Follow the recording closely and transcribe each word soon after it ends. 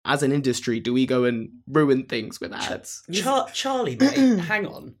as an industry, do we go and ruin things with ads? Charlie, mate, hang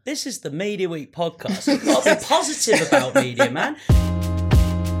on. This is the Media Week podcast. You've got to be positive about media, man.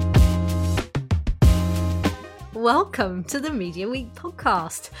 Welcome to the Media Week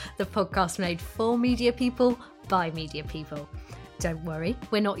podcast, the podcast made for media people by media people. Don't worry,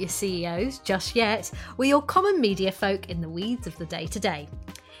 we're not your CEOs just yet. We're your common media folk in the weeds of the day-to-day.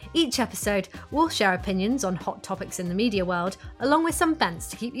 Each episode, we'll share opinions on hot topics in the media world, along with some bants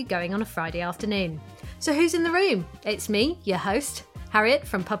to keep you going on a Friday afternoon. So who's in the room? It's me, your host, Harriet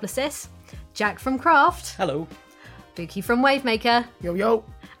from Publicis, Jack from Craft. Hello. Buki from Wavemaker. Yo, yo.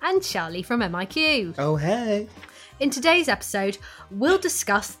 And Charlie from MIQ. Oh, hey. In today's episode, we'll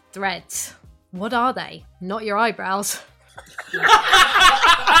discuss threads. What are they? Not your eyebrows.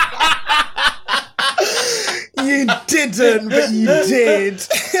 You didn't, but you did.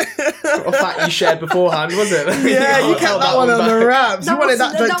 What a fact you shared beforehand, was it? Yeah, you kept that one on the wraps. You wanted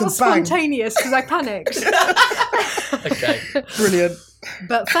that joke that to was bang. Spontaneous because I panicked. Okay. Brilliant.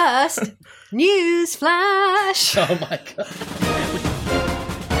 But first, news flash. Oh my God.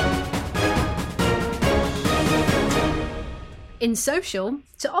 In social,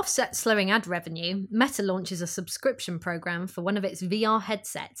 to offset slowing ad revenue, Meta launches a subscription program for one of its VR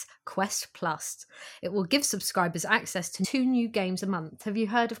headsets, Quest Plus. It will give subscribers access to 2 new games a month. Have you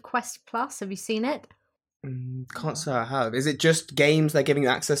heard of Quest Plus? Have you seen it? Can't say I have. Is it just games they're giving you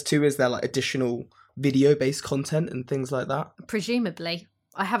access to? Is there like additional video-based content and things like that? Presumably.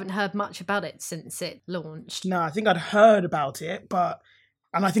 I haven't heard much about it since it launched. No, I think I'd heard about it,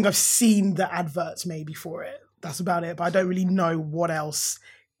 and I think I've seen the adverts maybe for it. That's about it, but I don't really know what else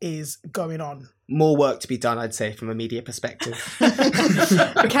is going on. More work to be done, I'd say, from a media perspective.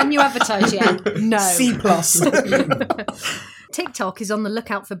 Can you advertise yet? No. C+. TikTok is on the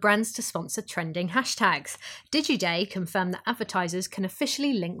lookout for brands to sponsor trending hashtags. DigiDay confirmed that advertisers can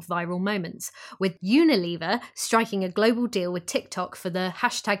officially link viral moments, with Unilever striking a global deal with TikTok for the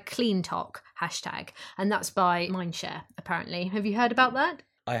hashtag CleanTok hashtag, and that's by Mindshare, apparently. Have you heard about that?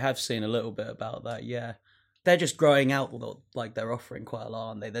 I have seen a little bit about that, yeah. They're just growing out, like they're offering quite a lot,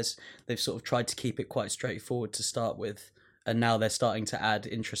 aren't they? They've sort of tried to keep it quite straightforward to start with, and now they're starting to add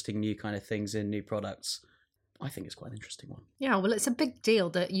interesting new kind of things in, new products. I think it's quite an interesting one. Yeah, well, it's a big deal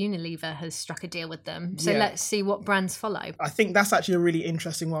that Unilever has struck a deal with them. So Let's see what brands follow. I think that's actually a really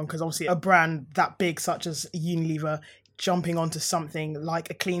interesting one, because obviously a brand that big such as Unilever jumping onto something like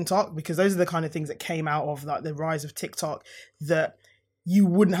a CleanTok, because those are the kind of things that came out of like the rise of TikTok that you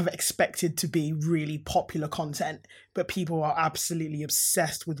wouldn't have expected to be really popular content, but people are absolutely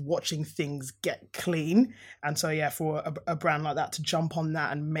obsessed with watching things get clean. And so, yeah, for a brand like that to jump on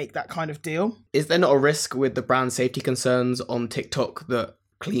that and make that kind of deal. Is there not a risk with the brand safety concerns on TikTok that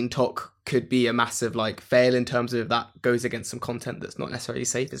CleanTok could be a massive fail in terms of that goes against some content that's not necessarily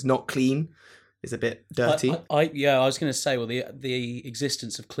safe? It's not clean. Is a bit dirty. I was going to say, well, the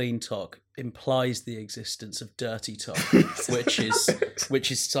existence of CleanTok implies the existence of DirtyTok, which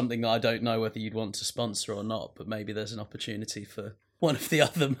is something that I don't know whether you'd want to sponsor or not, but maybe there's an opportunity for one of the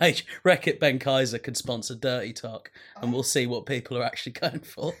other major. Reckitt Benckiser could sponsor DirtyTok, and we'll see what people are actually going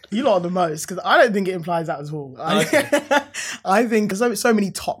for. You lot are the most, because I don't think it implies that at all. Okay. I think there's so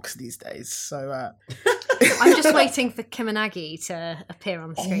many talks these days, so... I'm just waiting for Kim and Aggie to appear on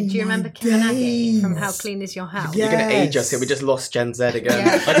the screen. Do you remember Kim and Aggie from How Clean Is Your House? Yes. You're going to age us here. We just lost Gen Z again.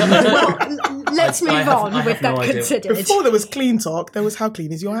 Yeah. Well, let's move on with that considered. Before there was CleanTok, there was How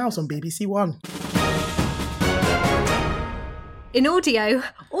Clean Is Your House on BBC One. In audio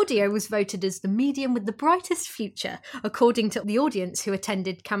was voted as the medium with the brightest future, according to the audience who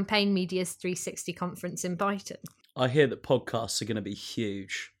attended Campaign Media's 360 conference in Brighton. I hear that podcasts are going to be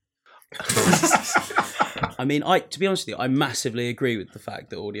huge. I mean, to be honest with you, I massively agree with the fact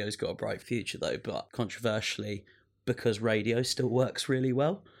that audio's got a bright future, though, but controversially, because radio still works really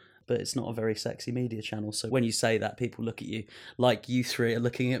well, but it's not a very sexy media channel. So when you say that, people look at you like you three are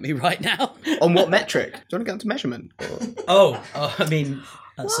looking at me right now. On what metric? Do you want to get into measurement? Oh, I mean,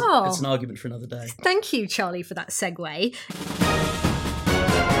 it's an argument for another day. Thank you, Charlie, for that segue.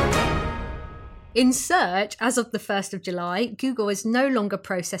 In search, as of the 1st of July, Google is no longer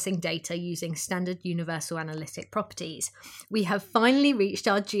processing data using standard universal analytic properties. We have finally reached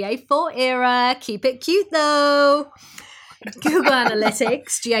our GA4 era. Keep it cute, though. Google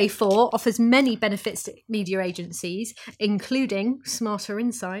Analytics, GA4, offers many benefits to media agencies, including smarter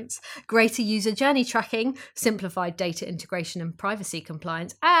insights, greater user journey tracking, simplified data integration and privacy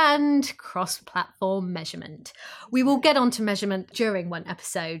compliance, and cross-platform measurement. We will get onto measurement during one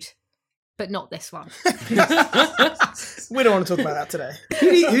episode, but not this one. We don't want to talk about that today.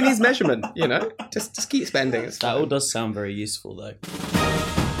 Who needs measurement, Just keep spending. That all does sound very useful, though.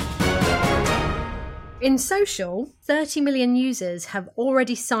 In social, 30 million users have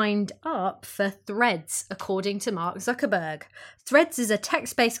already signed up for Threads, according to Mark Zuckerberg. Threads is a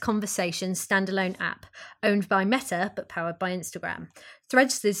text-based conversation standalone app owned by Meta but powered by Instagram.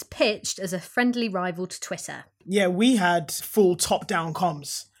 Threads is pitched as a friendly rival to Twitter. Yeah, we had full top-down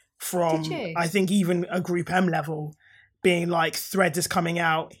comms from, I think, even a Group M level, being like, Threads is coming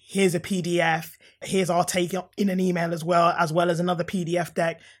out, here's a PDF, here's our take in an email as well as another PDF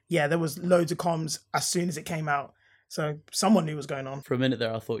deck. Yeah, there was loads of comms as soon as it came out. So someone knew what was going on. For a minute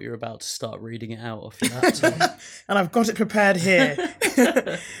there, I thought you were about to start reading it out off your laptop. And I've got it prepared here.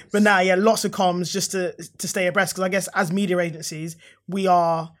 But now, yeah, lots of comms just to stay abreast. Because I guess as media agencies, we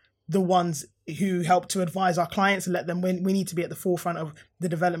are the ones who help to advise our clients and let them win. We need to be at the forefront of the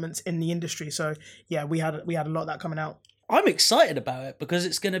developments in the industry. So yeah, we had a lot of that coming out. I'm excited about it because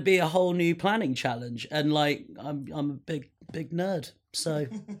it's going to be a whole new planning challenge, and like I'm a big nerd, so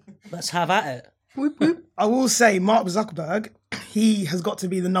let's have at it. Whoop, whoop. I will say, Mark Zuckerberg, he has got to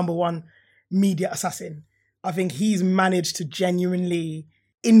be the number one media assassin. I think he's managed to genuinely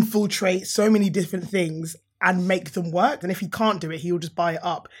infiltrate so many different things and make them work. And if he can't do it, he'll just buy it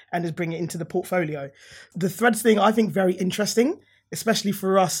up and just bring it into the portfolio. The Threads thing, I think, very interesting, especially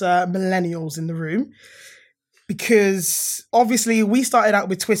for us millennials in the room. Because obviously we started out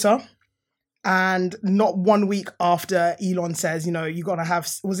with Twitter, and not 1 week after Elon says, you know, you got to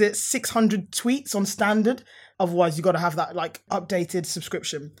have, was it 600 tweets on standard? Otherwise you got to have that like updated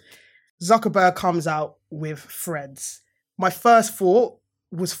subscription. Zuckerberg comes out with Threads. My first thought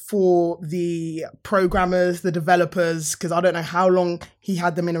was for the programmers, the developers, because I don't know how long he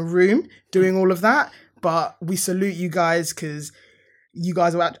had them in a room doing all of that, but we salute you guys because you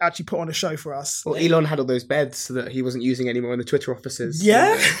guys will actually put on a show for us. Well, Elon had all those beds that he wasn't using anymore in the Twitter offices.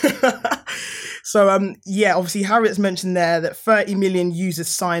 Yeah. So, yeah, obviously Harriet's mentioned there that 30 million users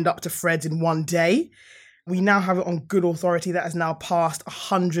signed up to Threads in one day. We now have it on good authority that has now passed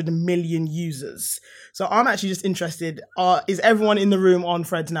 100 million users. So I'm actually just interested, is everyone in the room on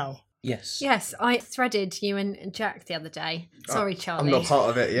Threads now? Yes. Yes, I threaded you and Jack the other day. Sorry, Charlie. I'm not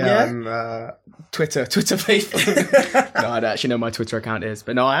part of it. Yeah? I'm Twitter faithful. No, I don't actually know my Twitter account is,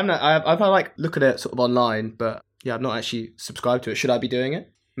 but no, I haven't. I've had like look at it sort of online, but yeah, I've not actually subscribed to it. Should I be doing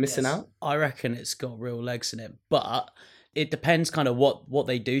it? Missing out? I reckon it's got real legs in it, but it depends kind of what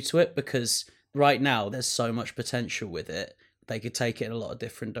they do to it, because right now there's so much potential with it. They could take it in a lot of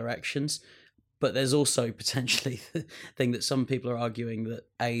different directions. But there's also potentially the thing that some people are arguing that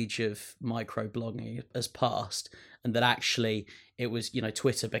age of microblogging has passed, and that actually it was, you know,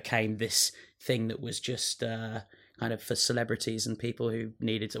 Twitter became this thing that was just kind of for celebrities and people who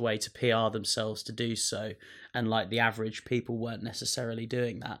needed a way to PR themselves to do so. And like the average people weren't necessarily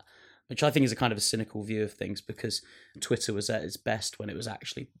doing that, which I think is a kind of a cynical view of things, because Twitter was at its best when it was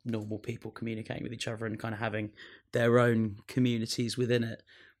actually normal people communicating with each other and kind of having their own communities within it.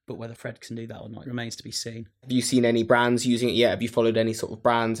 But whether Fred can do that or not remains to be seen. Have you seen any brands using it yet? Have you followed any sort of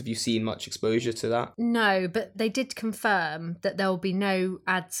brands? Have you seen much exposure to that? No, but they did confirm that there will be no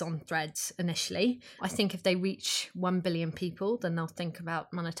ads on Threads initially. I think if they reach 1 billion people, then they'll think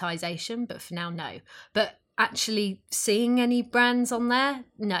about monetization. But for now, no. But actually seeing any brands on there?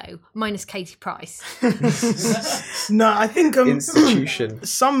 No, minus Katie Price. No, I think institution.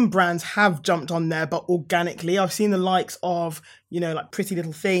 Some brands have jumped on there, but organically. I've seen the likes of, you know, like Pretty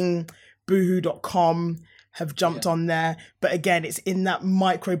Little Thing, Boohoo.com have jumped on there. But again, it's in that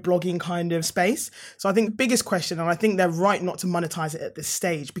micro-blogging kind of space. So I think the biggest question, and I think they're right not to monetize it at this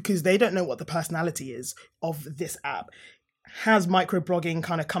stage, because they don't know what the personality is of this app. Has microblogging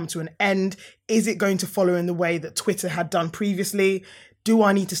kind of come to an end? Is it going to follow in the way that Twitter had done previously? Do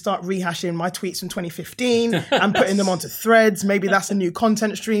I need to start rehashing my tweets from 2015 and putting them onto Threads? Maybe that's a new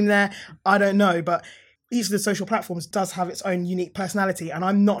content stream there. I don't know. But each of the social platforms does have its own unique personality. And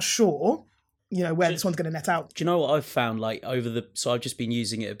I'm not sure, you know, where this one's going to net out. Do you know what I've found? Like so I've just been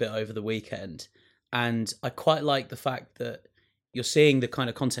using it a bit over the weekend. And I quite like the fact that you're seeing the kind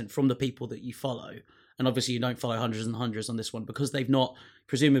of content from the people that you follow. And obviously you don't follow hundreds and hundreds on this one because they've not,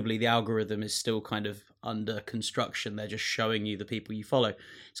 presumably the algorithm is still kind of under construction. They're just showing you the people you follow.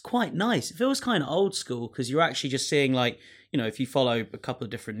 It's quite nice. It feels kind of old school because you're actually just seeing, like, you know, if you follow a couple of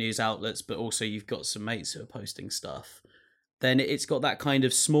different news outlets, but also you've got some mates who are posting stuff, then it's got that kind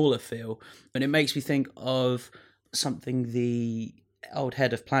of smaller feel. And it makes me think of something the old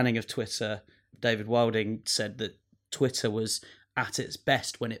head of planning of Twitter, David Wilding, said, that Twitter was at its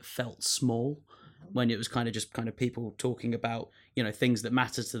best when it felt small, when it was kind of just kind of people talking about, you know, things that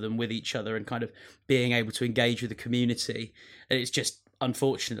matter to them with each other and kind of being able to engage with the community. And it's just,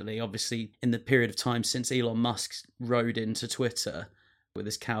 unfortunately, obviously, in the period of time since Elon Musk rode into Twitter with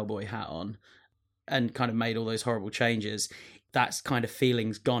his cowboy hat on, and kind of made all those horrible changes, that's kind of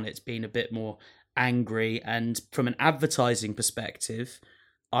feeling's gone. It's been a bit more angry. And from an advertising perspective,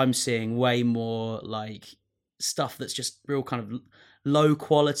 I'm seeing way more like stuff that's just real kind of low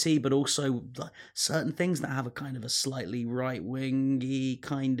quality, but also certain things that have a kind of a slightly right-wingy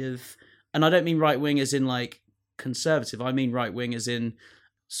kind of, and I don't mean right-wing as in like conservative, I mean right-wing as in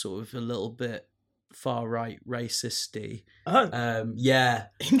sort of a little bit far-right racisty. Yeah.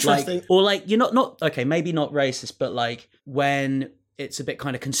 Interesting. Like, or like, you're not okay, maybe not racist, but like when it's a bit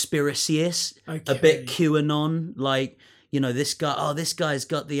kind of conspiracy-ish, a bit QAnon, like, you know, this guy's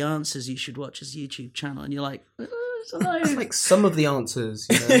got the answers, you should watch his YouTube channel, and you're like, it's like some of the answers,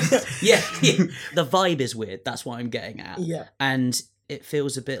 you know? yeah. The vibe is weird, that's what I'm getting at. Yeah. And it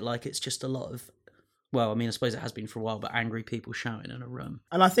feels a bit like it's just a lot of, well, I mean, I suppose it has been for a while, but angry people shouting in a room.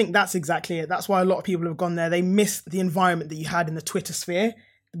 And I think that's exactly it. That's why a lot of people have gone there. They miss the environment that you had in the Twitter sphere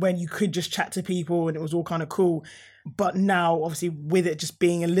when you could just chat to people and it was all kind of cool. But now, obviously, with it just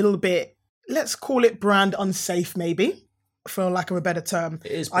being a little bit, let's call it brand unsafe, maybe, for lack of a better term.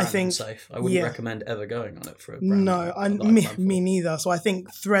 It is brand unsafe. I wouldn't recommend ever going on it for a brand. No, me neither. So I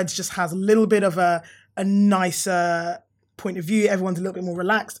think Threads just has a little bit of a nicer point of view. Everyone's a little bit more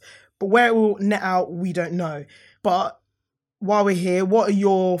relaxed. But where it will net out, we don't know. But while we're here, what are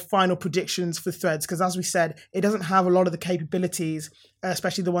your final predictions for Threads? Because as we said, it doesn't have a lot of the capabilities,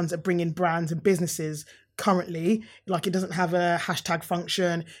 especially the ones that bring in brands and businesses currently. Like, it doesn't have a hashtag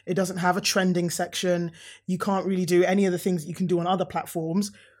function. It doesn't have a trending section. You can't really do any of the things that you can do on other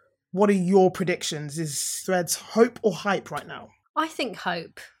platforms. What are your predictions? Is Threads hope or hype right now? I think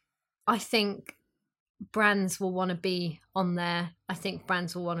hope. I think brands will want to be on there. I think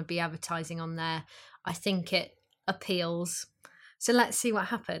brands will want to be advertising on there. I think it appeals. So let's see what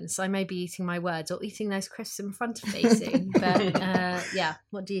happens. I may be eating my words or eating those crisps in front of me soon. But yeah,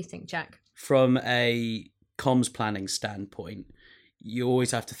 what do you think, Jack? From a comms planning standpoint, you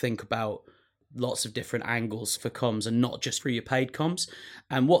always have to think about lots of different angles for comms and not just for your paid comms.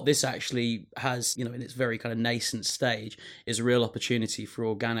 And what this actually has, you know, in its very kind of nascent stage, is a real opportunity for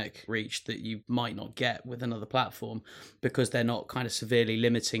organic reach that you might not get with another platform, because they're not kind of severely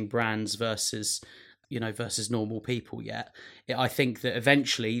limiting brands versus normal people yet. I think that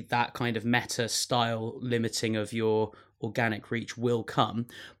eventually that kind of meta style limiting of your organic reach will come.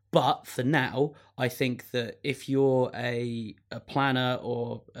 But for now, I think that if you're a planner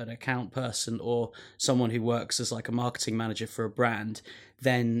or an account person or someone who works as like a marketing manager for a brand,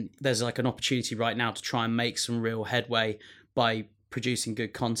 then there's like an opportunity right now to try and make some real headway by producing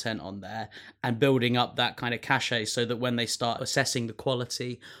good content on there and building up that kind of cachet, so that when they start assessing the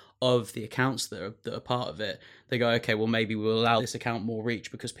quality of the accounts that are part of it, they go, okay, well, maybe we'll allow this account more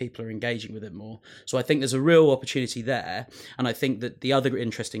reach because people are engaging with it more. So I think there's a real opportunity there. And I think that the other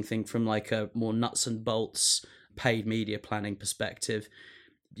interesting thing from like a more nuts and bolts paid media planning perspective,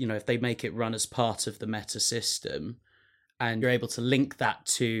 you know, if they make it run as part of the Meta system and you're able to link that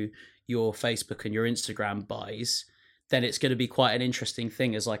to your Facebook and your Instagram buys, then it's going to be quite an interesting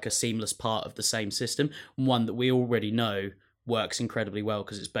thing as like a seamless part of the same system, one that we already know works incredibly well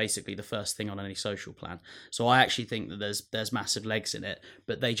because it's basically the first thing on any social plan. So I actually think that there's massive legs in it,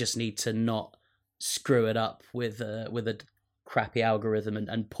 but they just need to not screw it up with a crappy algorithm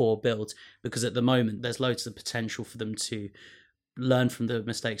and poor build, because at the moment there's loads of potential for them to learn from the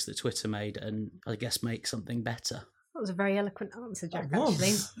mistakes that Twitter made and I guess make something better. That was a very eloquent answer, Jack,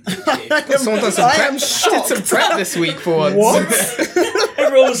 actually. Someone done some prep this week for once. What?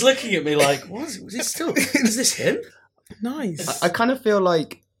 Everyone was looking at me like, was this him? Nice. I kind of feel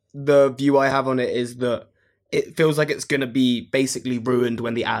like the view I have on it is that it feels like it's going to be basically ruined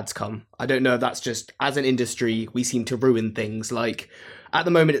when the ads come. I don't know if that's just, as an industry, we seem to ruin things. Like, at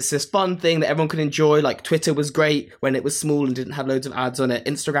the moment, it's this fun thing that everyone can enjoy. Like, Twitter was great when it was small and didn't have loads of ads on it.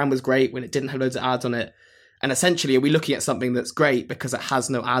 Instagram was great when it didn't have loads of ads on it. And essentially, are we looking at something that's great because it has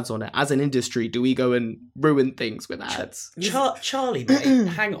no ads on it? As an industry, do we go and ruin things with ads? Charlie, mate,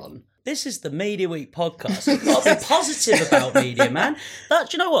 hang on. This is the Media Week podcast. You've got to be positive about media, man. Do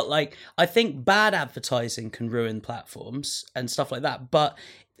you know what? Like, I think bad advertising can ruin platforms and stuff like that. But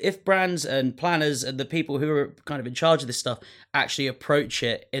if brands and planners and the people who are kind of in charge of this stuff actually approach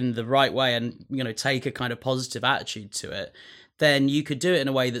it in the right way and, you know, take a kind of positive attitude to it, then you could do it in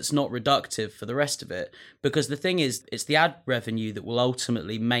a way that's not reductive for the rest of it. Because the thing is, it's the ad revenue that will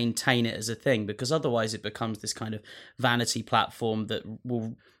ultimately maintain it as a thing, because otherwise it becomes this kind of vanity platform that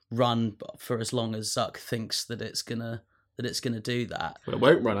will run for as long as Zuck thinks that it's gonna do that. Well, it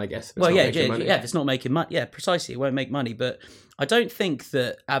won't run, I guess. Well, yeah, if it's not making money, yeah, precisely, it won't make money. But I don't think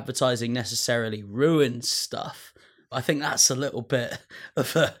that advertising necessarily ruins stuff. I think that's a little bit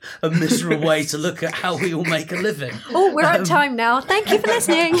of a miserable way to look at how we all make a living. Oh, we're at time now. Thank you for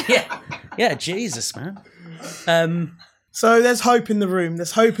listening. Yeah, Jesus, man. So there's hope in the room.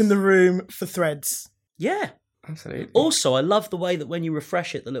 There's hope in the room for Threads. Yeah. Absolutely. Also, I love the way that when you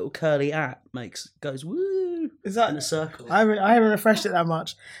refresh it, the little curly at goes woo. Is that in a circle? I haven't refreshed it that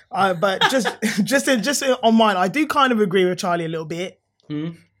much, but just on mine, I do kind of agree with Charlie a little bit,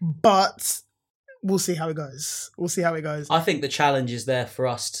 but we'll see how it goes. I think the challenge is there for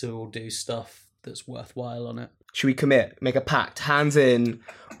us to all do stuff that's worthwhile on it. Should we commit? Make a pact? Hands in.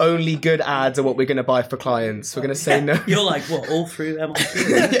 Only good ads are what we're going to buy for clients. We're going to say no. You're like, what, all through MIT?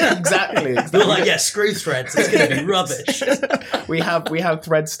 Yeah, exactly. You're like, yeah, screw Threads. It's going to be rubbish. We have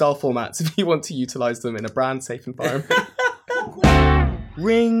Thread style formats if you want to utilise them in a brand safe environment.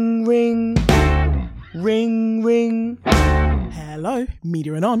 Ring, ring. Ring, ring. Hello,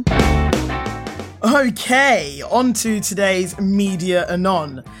 Media Anon. Okay, on to today's Media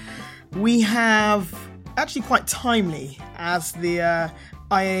Anon. We have, actually quite timely, as the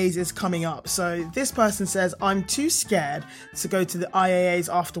IAAs is coming up. So this person says, I'm too scared to go to the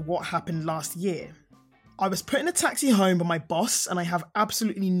IAAs after what happened last year. I was put in a taxi home by my boss and I have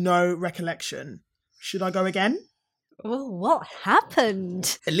absolutely no recollection. Should I go again? Well, what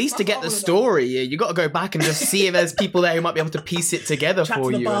happened? At least to get the story, you got to go back and just see if there's people there who might be able to piece it together Chat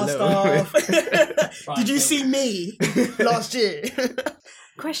for to the you. bar staff. Did you see me last year?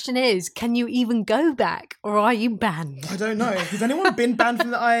 Question is, can you even go back, or are you banned? I don't know. Has anyone been banned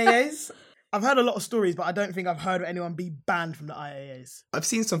from the IAAs? I've heard a lot of stories, but I don't think I've heard of anyone be banned from the IAAs. I've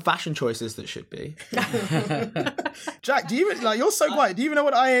seen some fashion choices that should be. Jack, do you you're so quiet? Do you even know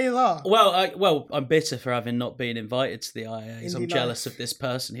what IAAs are? Well, I'm bitter for having not been invited to the IAAs. Indeed I'm jealous of this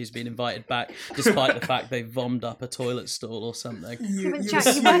person who's been invited back, despite the fact they vommed up a toilet stall or something. But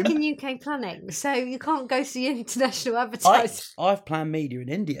Jack, you work in UK planning, so you can't go to international advertising. I've planned media in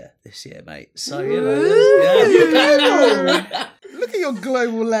India this year, mate. So you know. Look at your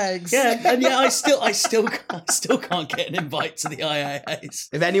global legs. Yeah, and I still can't get an invite to the IAAs.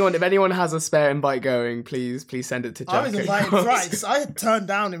 If anyone has a spare invite going, please send it to Jack. I was invited thrice. I turned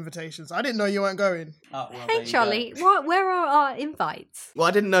down invitations. I didn't know you weren't going. Oh, well, Hey Charlie, where are our invites? Well,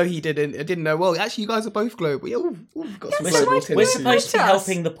 I didn't know he didn't. I didn't know. Well, actually, you guys are both global. Yeah, we've got some global we're tendencies. We're supposed to be Us.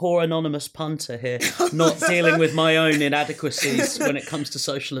 helping the poor anonymous punter here, not dealing with my own inadequacies when it comes to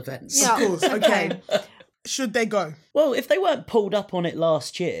social events. Yeah. Of course. Okay. Should they go? Well, if they weren't pulled up on it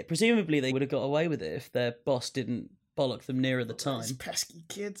last year, presumably they would have got away with it if their boss didn't bollock them nearer the time. These pesky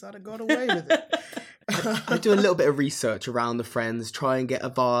kids, I'd have got away with it. I do a little bit of research around the Friends, try and get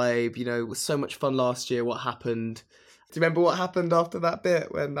a vibe. You know, it was so much fun last year. What happened? Do you remember what happened after that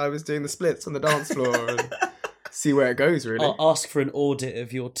bit when I was doing the splits on the dance floor? And see where it goes, really. I'll ask for an audit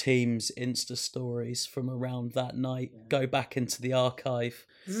of your team's Insta stories from around that night. Go back into the archive.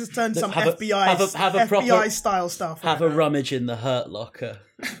 This has turned some Have a FBI proper- style stuff. Have a rummage in the hurt locker.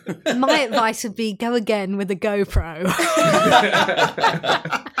 My advice would be go again with a GoPro.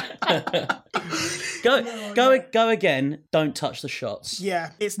 Go again. Don't touch the shots. Yeah,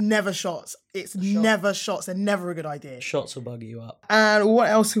 it's never shots. Never shots. They're never a good idea. Shots will bug you up. And what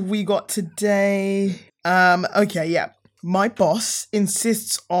else have we got today? Okay, yeah. My boss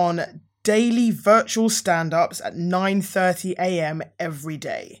insists on daily virtual stand-ups at 9:30 a.m. every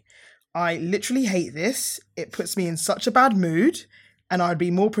day. I literally hate this. It puts me in such a bad mood, and I'd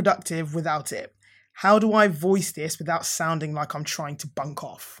be more productive without it. How do I voice this without sounding like I'm trying to bunk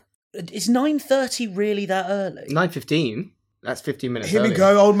off? Is 9:30 really that early? 9:15. That's 15 minutes. Here we early.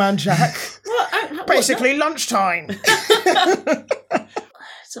 go, old man Jack. Basically lunchtime.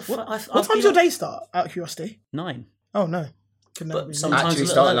 What time's your day start, out of curiosity? 9. Oh, no. Could never But be sometimes Actually a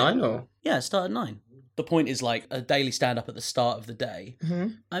little start at earlier. 9 or? Yeah, start at 9. The point is like a daily stand-up at the start of the day. Mm-hmm.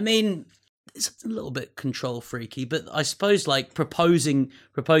 I mean, it's a little bit control freaky, but I suppose like proposing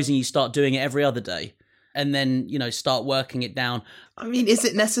you start doing it every other day and then, start working it down. I mean, is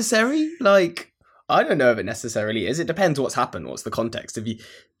it necessary? Like, I don't know if it necessarily is. It depends what's happened. What's the context? If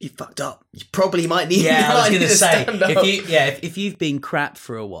you fucked up, you probably might need. Yeah, I was going to say, stand up. if you've been crap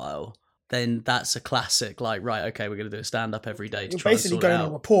for a while, then that's a classic. Like, right, okay, we're going to do a stand-up every day to You're try and basically sort it going on a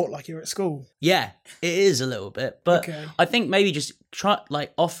out. report like you're at school. Yeah, it is a little bit, but Okay. I think maybe just try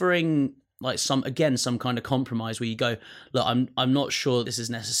like offering like some kind of compromise where you go, look, I'm not sure this is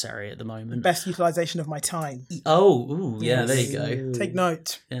necessary at the moment. Best utilization of my time. Oh, ooh, yeah, there you go. Take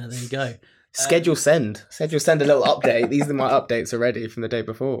note. Yeah, there you go. Schedule send a little update. These are my updates already from the day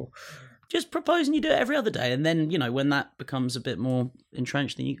before. Just propose and you do it every other day, and then when that becomes a bit more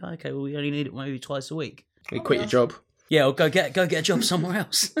entrenched, then you go, okay, well, we only need it maybe twice a week. You quit your job. Yeah, or go get a job somewhere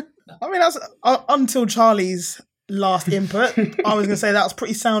else. I mean, that's until Charlie's last input. I was going to say that was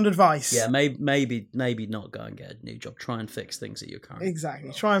pretty sound advice. Yeah, maybe not go and get a new job. Try and fix things at your current.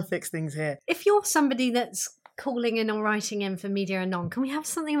 Exactly. Try and fix things here. If you're somebody that's calling in or writing in for Media Anon, can we have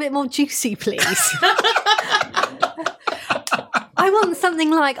something a bit more juicy, please? I want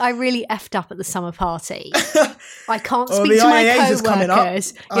something like, I really effed up at the summer party. I can't speak to my co-workers. IAs is coming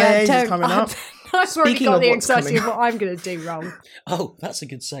up. I've already got the anxiety of what I'm going to do wrong. Oh, that's a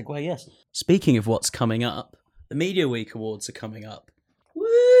good segue, yes. Speaking of what's coming up, the Media Week Awards are coming up. Woo!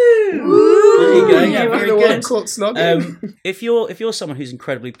 There you go. Yeah, very good. If you're someone who's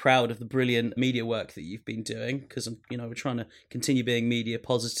incredibly proud of the brilliant media work that you've been doing, because we're trying to continue being media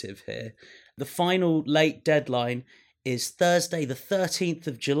positive here, the final late deadline is Thursday, the 13th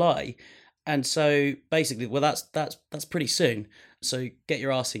of July, and so basically, well, that's pretty soon. So get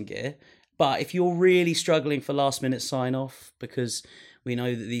your arse in gear. But if you're really struggling for last minute sign off, because we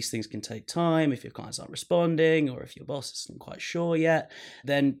know that these things can take time, if your clients aren't responding or if your boss isn't quite sure yet,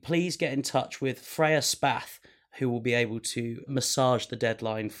 then please get in touch with Freya Spath, who will be able to massage the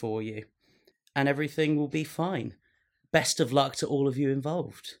deadline for you. And everything will be fine. Best of luck to all of you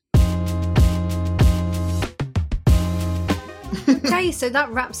involved. Okay, so that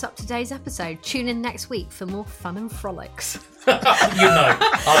wraps up today's episode. Tune in next week for more fun and frolics. I'm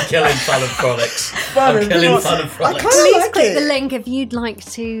killing fun and frolics. Please click the link if you'd like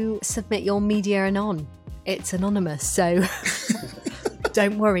to submit your Media Anon. It's anonymous, so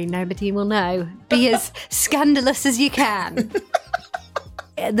don't worry, nobody will know. Be as scandalous as you can.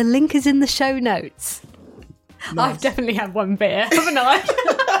 The link is in the show notes. Nice. I've definitely had one beer, haven't I?